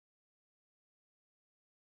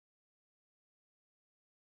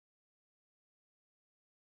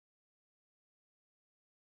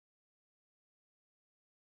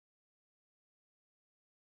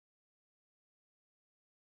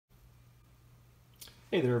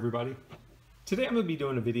Hey there everybody. Today I'm going to be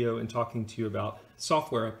doing a video and talking to you about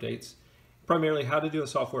software updates, primarily how to do a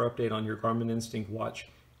software update on your Garmin Instinct watch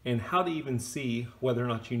and how to even see whether or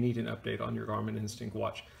not you need an update on your Garmin Instinct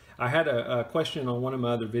watch. I had a question on one of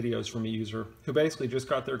my other videos from a user who basically just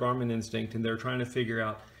got their Garmin Instinct and they're trying to figure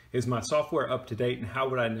out, is my software up to date and how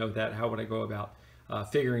would I know that? How would I go about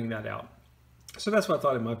figuring that out? So that's why I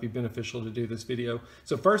thought it might be beneficial to do this video.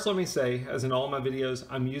 So first let me say, as in all of my videos,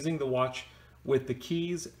 I'm using the watch with the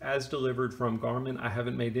keys as delivered from Garmin. I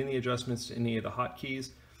haven't made any adjustments to any of the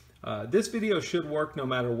hotkeys. This video should work no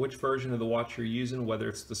matter which version of the watch you're using, whether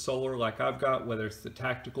it's the Solar like I've got, whether it's the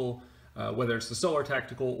Tactical, whether it's the Solar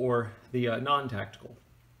Tactical or the non-tactical.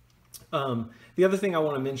 The other thing I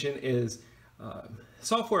want to mention is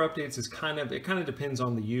software updates is kind of depends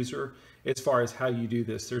on the user as far as how you do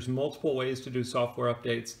this. There's multiple ways to do software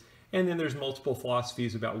updates, and then there's multiple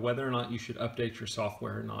philosophies about whether or not you should update your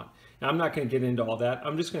software or not. Now, I'm not going to get into all that.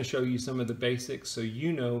 I'm just going to show you some of the basics so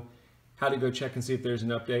you know how to go check and see if there's an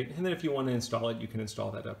update. And then if you want to install it, you can install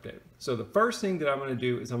that update. So the first thing that I'm going to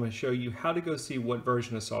do is I'm going to show you how to go see what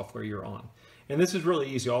version of software you're on. And this is really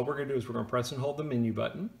easy. All we're going to do is we're going to press and hold the menu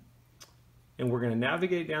button. And we're going to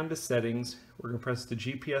navigate down to settings. We're going to press the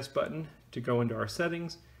GPS button to go into our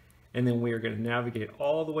settings. And then we are going to navigate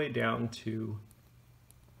all the way down to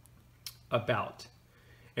About.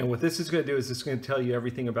 And what this is going to do is it's going to tell you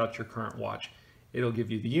everything about your current watch. It'll give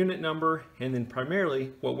you the unit number, and then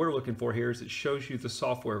primarily what we're looking for here is it shows you the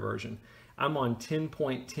software version. I'm on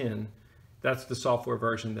 10.10. That's the software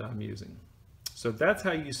version that I'm using. So that's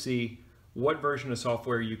how you see what version of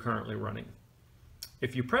software you're currently running.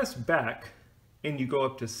 If you press back and you go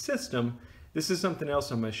up to System, this is something else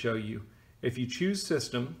I'm going to show you. If you choose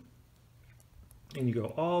System and you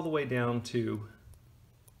go all the way down to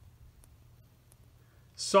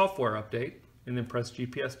Software Update and then press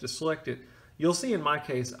GPS to select it, you'll see in my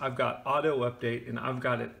case I've got Auto Update and I've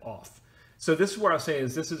got it off. So this is where I say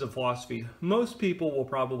is this is a philosophy. Most people will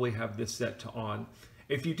probably have this set to on.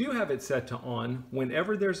 If you do have it set to on,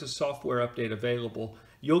 whenever there's a software update available,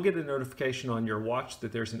 you'll get a notification on your watch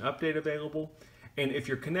that there's an update available. And if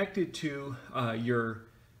you're connected to your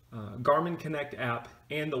Garmin Connect app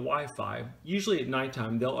and the Wi-Fi, usually at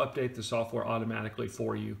nighttime, they'll update the software automatically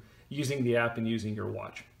for you using the app and using your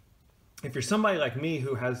watch. If you're somebody like me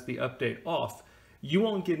who has the update off, you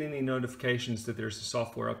won't get any notifications that there's a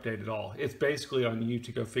software update at all. It's basically on you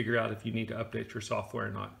to go figure out if you need to update your software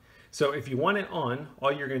or not. So if you want it on,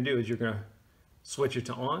 all you're going to do is you're going to switch it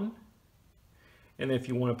to on. And if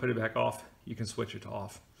you want to put it back off, you can switch it to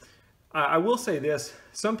off. I will say this,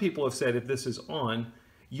 some people have said if this is on,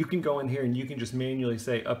 you can go in here and you can just manually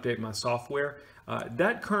say update my software.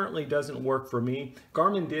 That currently doesn't work for me.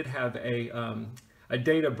 Garmin did have a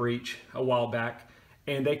data breach a while back,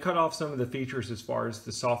 and they cut off some of the features as far as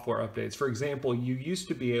the software updates. For example, you used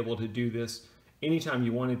to be able to do this anytime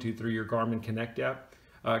you wanted to through your Garmin Connect app.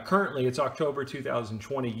 Currently, it's October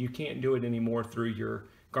 2020. You can't do it anymore through your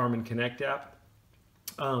Garmin Connect app.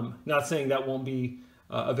 Not saying that won't be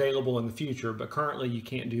available in the future, but currently you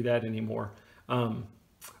can't do that anymore.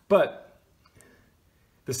 But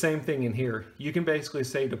the same thing in here. You can basically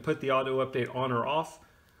say to put the auto update on or off,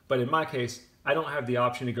 but in my case, I don't have the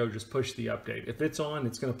option to go just push the update. If it's on,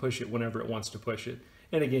 it's going to push it whenever it wants to push it.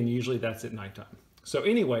 And again, usually that's at nighttime. So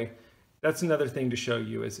anyway, that's another thing to show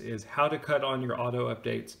you is how to cut on your auto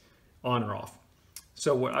updates on or off.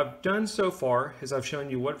 So what I've done so far is I've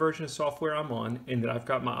shown you what version of software I'm on and that I've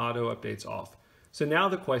got my auto updates off. So now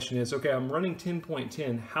the question is, okay, I'm running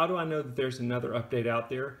 10.10. How do I know that there's another update out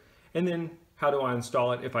there? And then how do I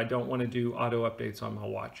install it if I don't want to do auto updates on my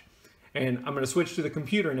watch? And I'm going to switch to the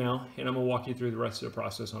computer now, and I'm going to walk you through the rest of the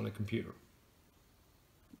process on the computer.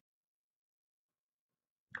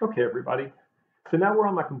 Okay, everybody. So now we're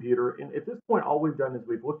on my computer, and at this point, all we've done is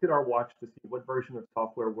we've looked at our watch to see what version of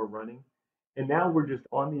software we're running. And now we're just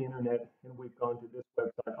on the internet, and we've gone to this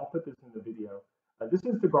website. I'll put this in the video. This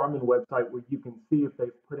is the Garmin website where you can see if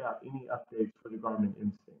they've put out any updates for the Garmin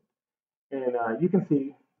Instinct. And you can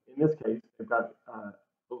see, in this case, they've got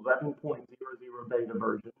 11.00 beta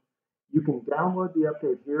version. You can download the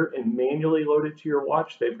update here and manually load it to your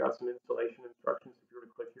watch. They've got some installation instructions if you were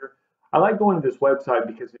to click here. I like going to this website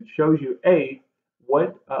because it shows you,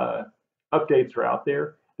 what updates are out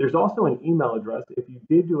there. There's also an email address. If you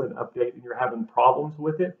did do an update and you're having problems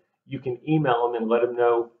with it, you can email them and let them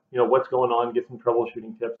know, what's going on, get some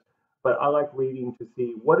troubleshooting tips. But I like reading to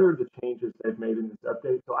see what are the changes they've made in this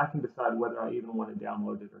update so I can decide whether I even want to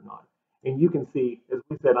download it or not. And you can see, as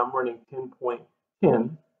we said, I'm running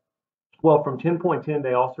 10.10. Well, from 10.10,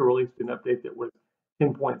 they also released an update that was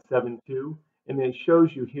 10.72, and then it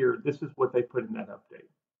shows you here, this is what they put in that update.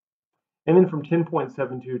 And then from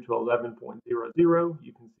 10.72 to 11.00,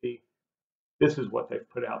 you can see this is what they've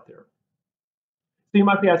put out there. So you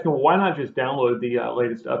might be asking, well, why not just download the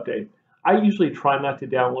latest update? I usually try not to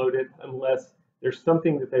download it unless there's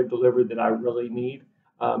something that they've delivered that I really need.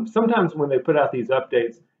 Sometimes when they put out these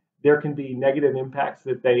updates, there can be negative impacts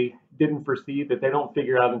that they didn't foresee, that they don't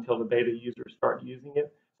figure out until the beta users start using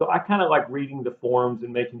it. So I kind of like reading the forums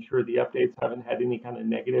and making sure the updates haven't had any kind of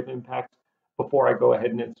negative impacts before I go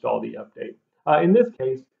ahead and install the update. In this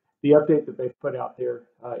case, the update that they've put out there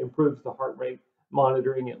improves the heart rate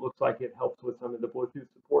monitoring. It looks like it helps with some of the Bluetooth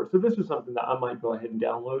support. So this is something that I might go ahead and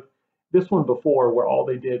download. This one before, where all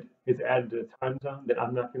they did is add a time zone that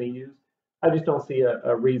I'm not going to use, I just don't see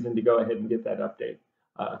a reason to go ahead and get that update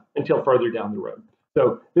until further down the road.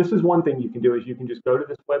 So this is one thing you can do, is you can just go to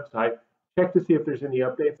this website, check to see if there's any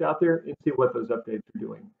updates out there, and see what those updates are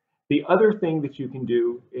doing. The other thing that you can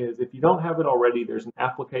do is, if you don't have it already, there's an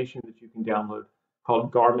application that you can download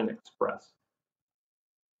called Garmin Express.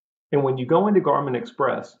 And when you go into Garmin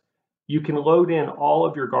Express, you can load in all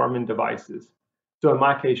of your Garmin devices. So in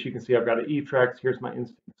my case, you can see I've got an eTrex. Here's my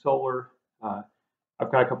Instinct Solar.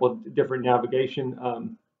 I've got a couple of different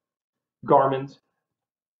navigation Garmin's,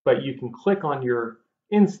 but you can click on your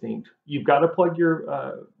Instinct. You've got to plug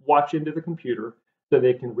your watch into the computer so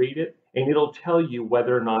they can read it, and it'll tell you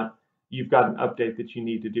whether or not you've got an update that you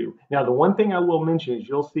need to do. Now, the one thing I will mention is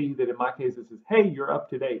you'll see that in my case it says, hey, you're up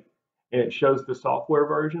to date, and it shows the software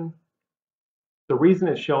version. The reason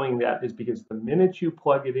it's showing that is because the minute you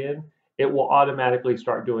plug it in, it will automatically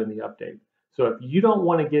start doing the update. So if you don't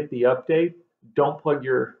want to get the update, don't plug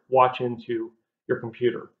your watch into your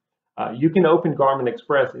computer. You can open Garmin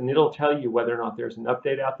Express and it'll tell you whether or not there's an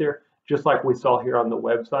update out there, just like we saw here on the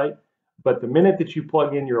website. But the minute that you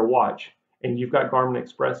plug in your watch and you've got Garmin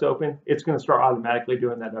Express open, it's going to start automatically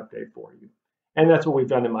doing that update for you. And that's what we've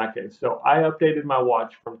done in my case. So I updated my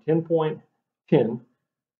watch from 10.10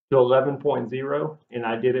 to 11.0, and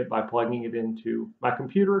I did it by plugging it into my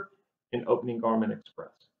computer and opening Garmin Express.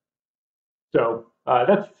 So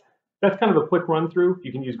that's kind of a quick run through.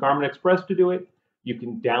 You can use Garmin Express to do it. You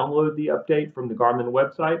can download the update from the Garmin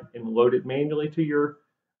website and load it manually to your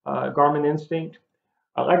Garmin Instinct.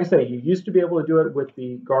 Like I say, you used to be able to do it with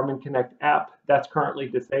the Garmin Connect app. That's currently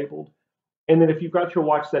disabled. And then if you've got your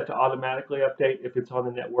watch set to automatically update, if it's on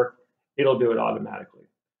the network, it'll do it automatically.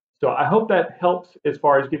 So I hope that helps as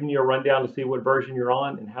far as giving you a rundown to see what version you're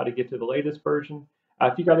on and how to get to the latest version.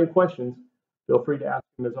 If you got any questions, feel free to ask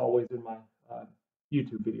them as always in my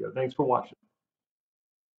YouTube video. Thanks for watching.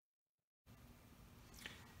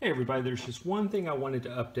 Hey everybody, there's just one thing I wanted to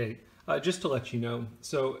update, just to let you know.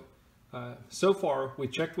 So far, we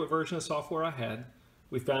checked what version of software I had.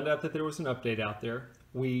 We found out that there was an update out there.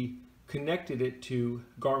 We connected it to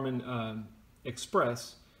Garmin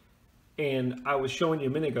Express, and I was showing you a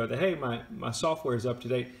minute ago that, hey, my software is up to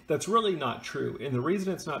date. That's really not true. And the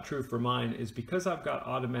reason it's not true for mine is because I've got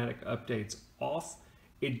automatic updates off,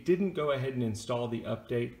 it didn't go ahead and install the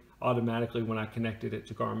update automatically when I connected it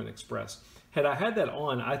to Garmin Express. Had I had that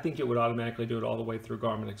on, I think it would automatically do it all the way through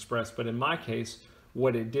Garmin Express. But in my case,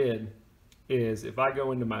 what it did is if I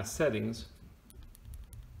go into my settings,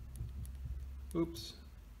 oops,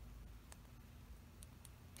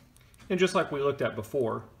 and just like we looked at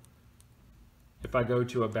before, if I go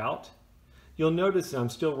to About, you'll notice that I'm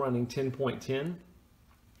still running 10.10,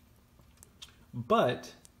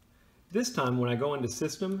 but this time when I go into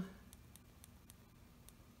System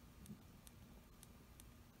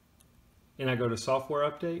and I go to Software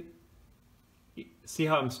Update, see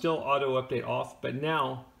how I'm still Auto Update off, but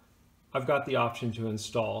now I've got the option to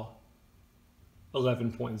install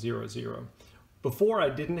 11.00. Before I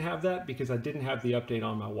didn't have that because I didn't have the update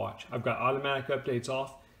on my watch. I've got automatic updates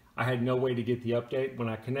off. I had no way to get the update. When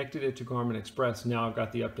I connected it to Garmin Express, now I've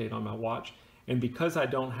got the update on my watch. And because I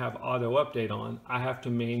don't have auto update on, I have to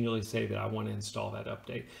manually say that I want to install that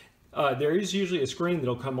update. There is usually a screen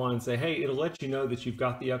that'll come on and say, hey, it'll let you know that you've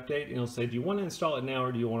got the update, and it'll say, do you want to install it now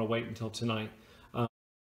or do you want to wait until tonight?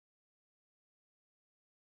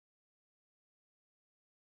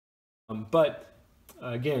 But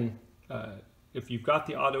again, if you've got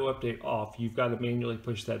the auto update off, you've got to manually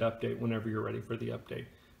push that update whenever you're ready for the update.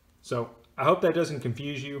 So I hope that doesn't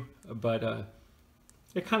confuse you, but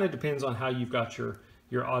it kind of depends on how you've got your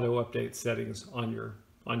auto update settings on your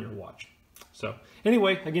watch. So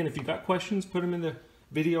anyway, again, if you've got questions, put them in the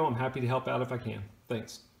video. I'm happy to help out if I can.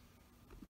 Thanks.